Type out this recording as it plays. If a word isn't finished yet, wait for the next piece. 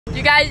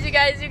You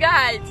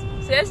guys.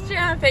 So yesterday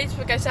on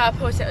Facebook, I saw a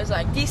post that was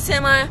like, these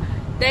semi,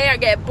 they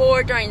get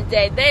bored during the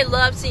day. They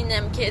love seeing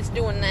them kids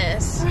doing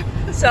this.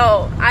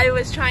 So I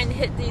was trying to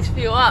hit these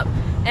few up,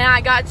 and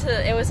I got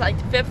to, it was like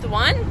the fifth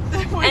one,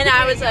 and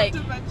I was like, to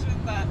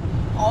mention that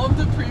all of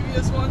the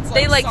previous ones,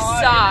 like, they like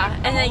saw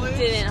and they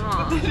didn't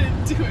honk. But they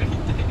didn't do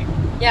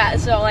anything. Yeah,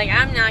 so like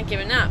I'm not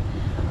giving up.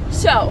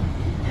 So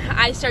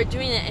I started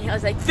doing it, and he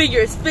was like,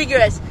 figures.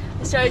 I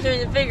started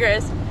doing the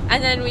figures,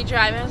 and then we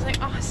drive, and I was like,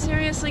 oh,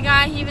 seriously,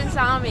 guy, he even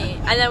saw me.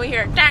 And then we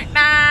hear, dah,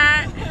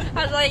 dah. I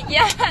was like,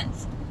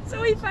 yes.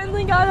 So we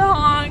finally got a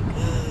honk.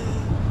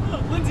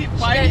 Lindsay,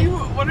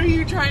 what are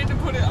you trying to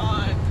put it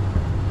on?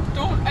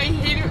 I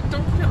hate it,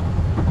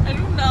 I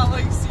do not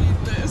like seeing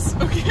this,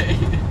 okay?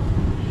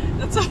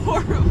 That's a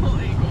horrible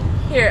angle.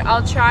 Here,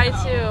 I'll try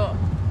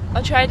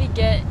to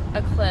get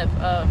a clip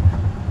of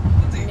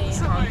Lindsay, me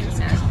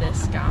honking at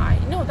this guy.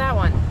 No, that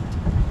one.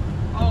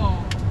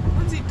 Oh,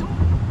 Lindsay, don't.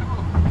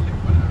 Oh, okay,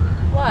 whatever.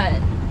 What?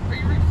 Are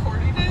you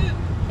recording it?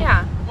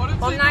 Yeah. What if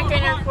Well, I'm not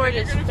going to record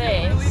his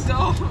face. Really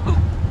dumb.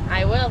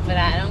 I will, but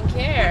I don't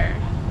care.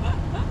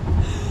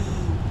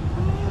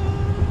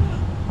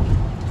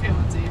 Okay,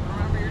 Lindsay,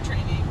 remember your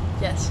training.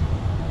 Yes.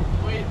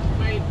 Wait.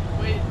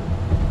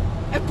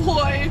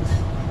 Employed.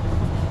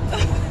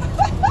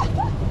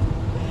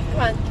 Come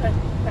on.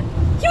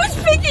 He was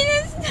picking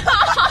his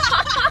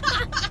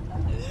nose.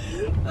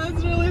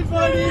 That's really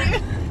funny.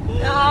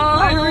 No.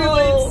 I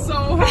relate so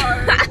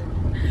hard.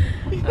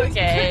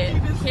 Okay,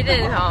 he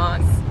didn't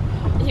honk.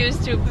 He was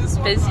too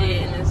busy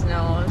in his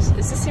nose.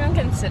 Is this even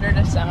considered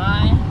a semi? I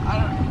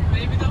don't know.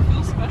 Maybe they'll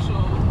feel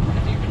special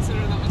if you consider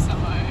them a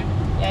semi.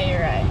 Yeah,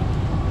 you're right.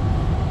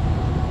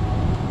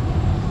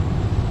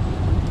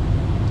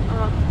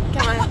 Oh,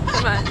 come on.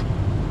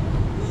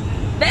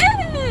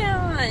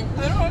 I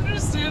don't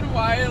understand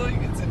why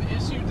it's an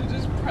issue to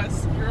just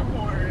press your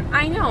horn.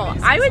 I know.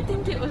 I would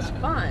think it was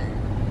fun.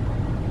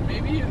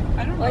 Maybe,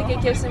 I don't know. Like,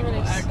 it gives him an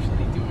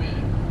actually do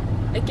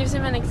it. It gives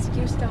him an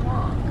excuse to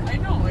honk. I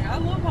know, I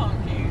love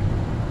honking.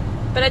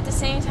 But at the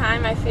same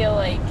time, I feel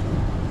like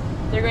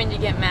they're going to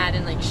get mad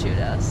and shoot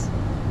us.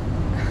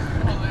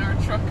 Well, they are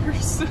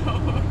truckers, so.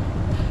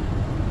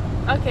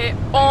 Okay.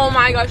 Oh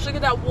my gosh, look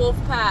at that wolf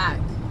pack.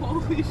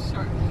 Holy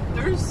shit.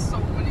 There's so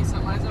many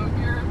semis out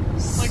here.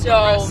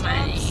 So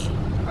many.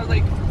 Are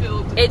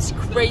filled. It's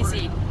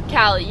crazy.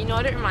 Callie, you know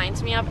what it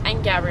reminds me of?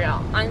 And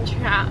Gabrielle, on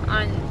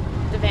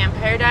the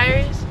Vampire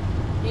Diaries,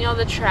 you know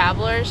the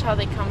travelers, how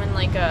they come in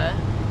a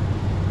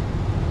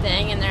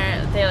thing and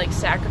they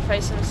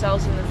sacrifice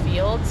themselves in the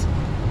fields?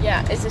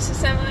 Yeah, is this a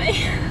semi?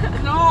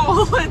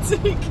 No,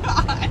 Lindsay,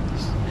 gosh.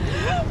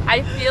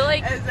 I feel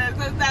like is this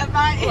a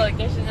semi? Look,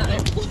 there's another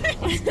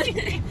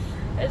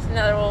there's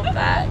another wolf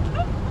pack.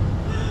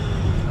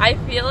 I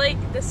feel like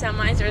the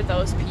semis are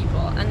those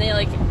people, and they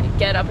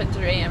get up at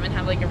 3 a.m. and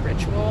have a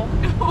ritual.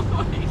 Oh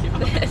my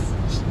gosh.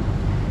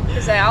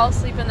 Because they all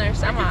sleep in their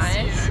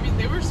semis. I mean,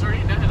 they were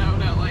starting to head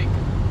out at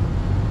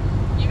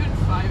even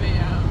 5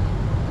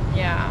 a.m.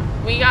 Yeah,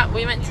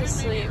 we went to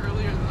sleep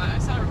earlier than that. I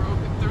saw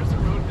there was a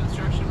road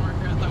construction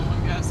worker at that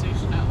one gas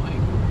station at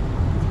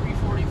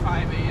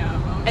 3:45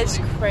 a.m. It's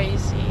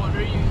crazy. What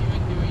are you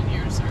even doing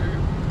here, sir?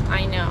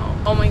 I know.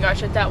 Oh my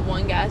gosh, at that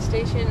one gas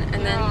station,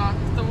 and then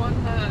the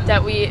one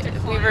that we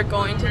were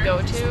going to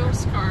go to,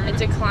 it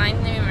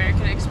declined the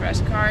American Express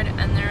card,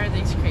 and there were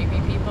these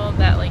creepy people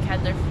that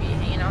had their feet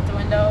hanging out the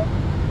window,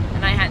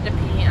 and I had to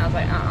pee, and I was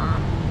like,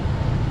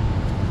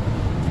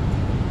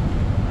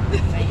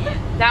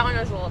 That one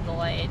was a little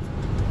delayed.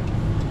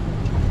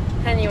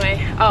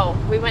 Anyway,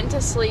 we went to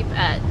sleep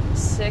at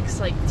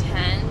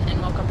 6:10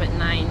 and woke up at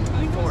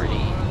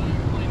 9:40.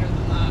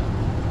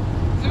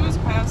 It was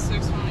past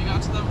 6 when we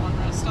got to that one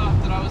rest stop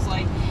that I was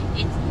like,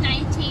 it's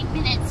 19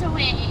 minutes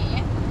away.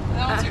 And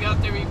then once we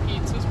got there, we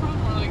peed, so it was probably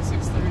more like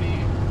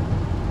 6:30.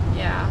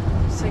 Yeah,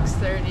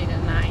 6:30 to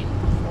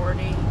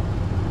 9:40.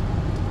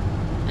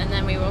 And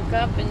then we woke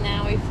up, and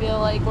now we feel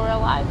like we're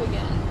alive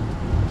again.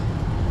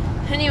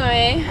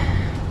 Anyway,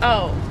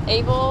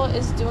 Abel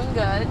is doing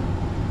good.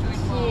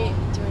 Doing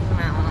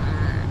well.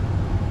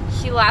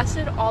 He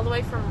lasted all the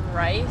way from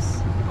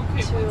Rice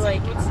to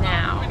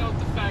now. Point out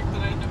the fact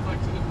that I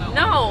neglected him that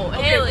No, long.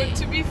 Haley. But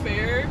to be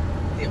fair,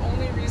 the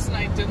only reason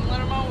I didn't let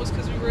him out was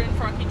because we were in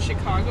fucking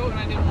Chicago and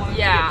I didn't want him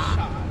to get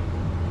shot.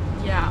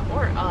 Yeah,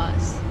 or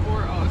us.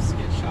 Or us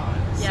get shot.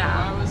 Yeah.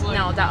 So I was like,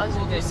 no, that was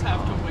we'll a good just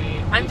have to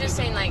wait. I'm just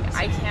saying, I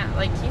can't,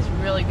 he's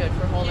really good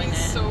for holding it.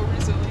 He's so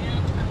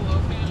resilient. I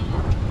love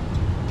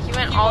him. He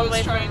went all the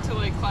way. He was trying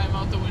to climb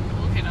out the window.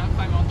 Okay, not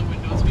climb out the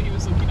windows, but he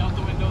was looking out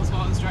the windows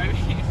while I was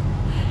driving.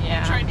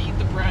 Yeah. Trying to eat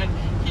the bread.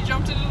 He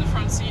jumped into the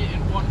front seat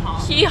in one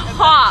hop. He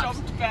hopped.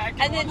 Jumped back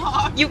and then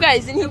you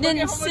guys, and he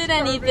didn't sit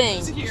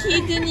anything.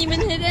 He didn't even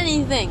hit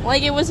anything.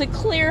 It was a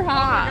clear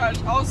hop. Oh my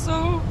gosh.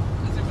 Also,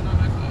 zoom in on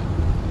my foot.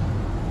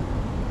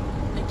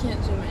 I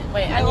can't zoom in.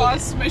 Wait, I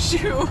lost my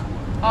shoe.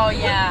 Oh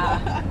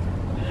yeah.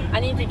 I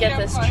need to get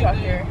this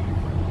trucker.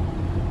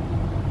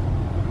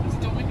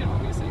 Don't make it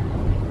obvious that you're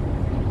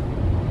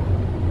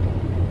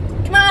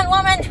Come on,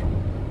 woman!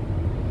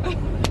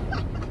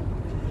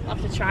 I'll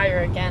have to try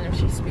her again if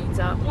she speeds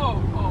up.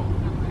 Whoa, oh,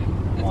 never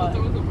mind. I thought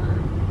there was a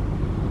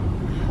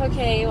bird.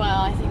 Okay,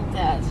 well, I think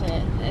that's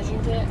it,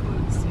 isn't it?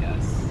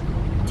 Yes.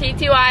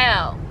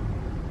 TTYL.